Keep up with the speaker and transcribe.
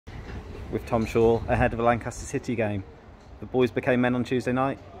with Tom Shaw ahead of a Lancaster City game. The boys became men on Tuesday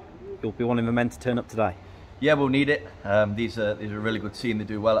night. You'll be one of the men to turn up today. Yeah, we'll need it. These are a really good team. They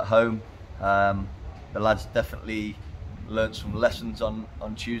do well at home. The lads definitely learned some lessons on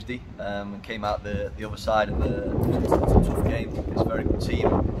Tuesday and came out the other side of the tough game. It's a very good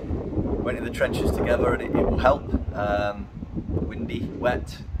team. Went in the trenches together, and it will help. Windy,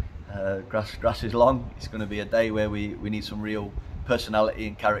 wet, grass is long. It's going to be a day where we need some real personality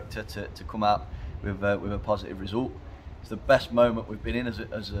and character to come out with a positive result. It's the best moment we've been in as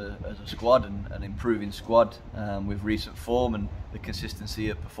a squad, and an improving squad with recent form and the consistency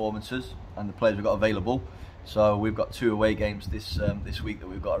of performances and the players we've got available. So we've got 2 away games this week that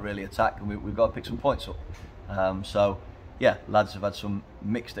we've got to really attack, and we've got to pick some points up. So yeah, lads have had some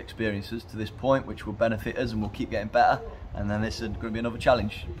mixed experiences to this point, which will benefit us, and we'll keep getting better. And then this is going to be another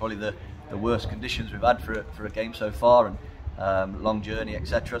challenge, probably the worst conditions we've had for a game so far, and long journey,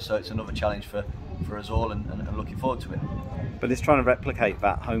 etc. So it's another challenge for us all, and looking forward to it. But it's trying to replicate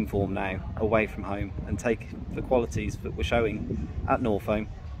that home form now, away from home, and take the qualities that we're showing at Norfolk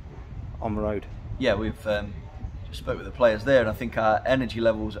on the road. Yeah, we've just spoke with the players there, and I think our energy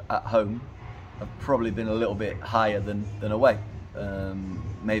levels at home have probably been a little bit higher than away.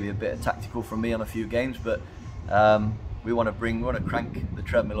 Maybe a bit of tactical from me on a few games, but we want to crank the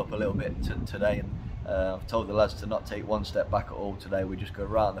treadmill up a little bit today. And I've told the lads to not take one step back at all today. We just go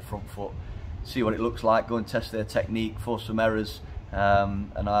right on the front foot, see what it looks like, go and test their technique, force some errors, and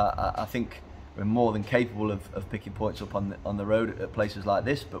I think we're more than capable of picking points up on the road at places like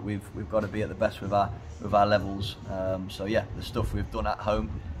this. But we've got to be at the best with our levels. So yeah, the stuff we've done at home,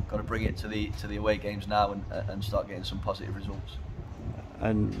 got to bring it to the away games now, and start getting some positive results.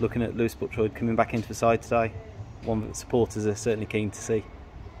 And looking at Lewis Butchroyd coming back into the side today, one that supporters are certainly keen to see.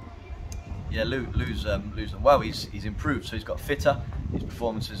 Yeah, Lou's done well. He's improved, so he's got fitter. His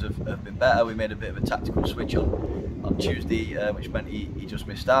performances have been better. We made a bit of a tactical switch on Tuesday, which meant he just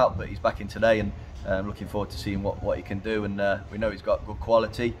missed out, but he's back in today, and looking forward to seeing what he can do. And we know he's got good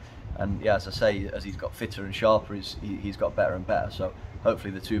quality, and yeah, as I say, as he's got fitter and sharper, he's got better and better. So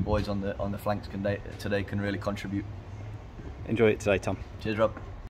hopefully the 2 boys on the flanks today can really contribute. Enjoy it today, Tom. Cheers, Rob.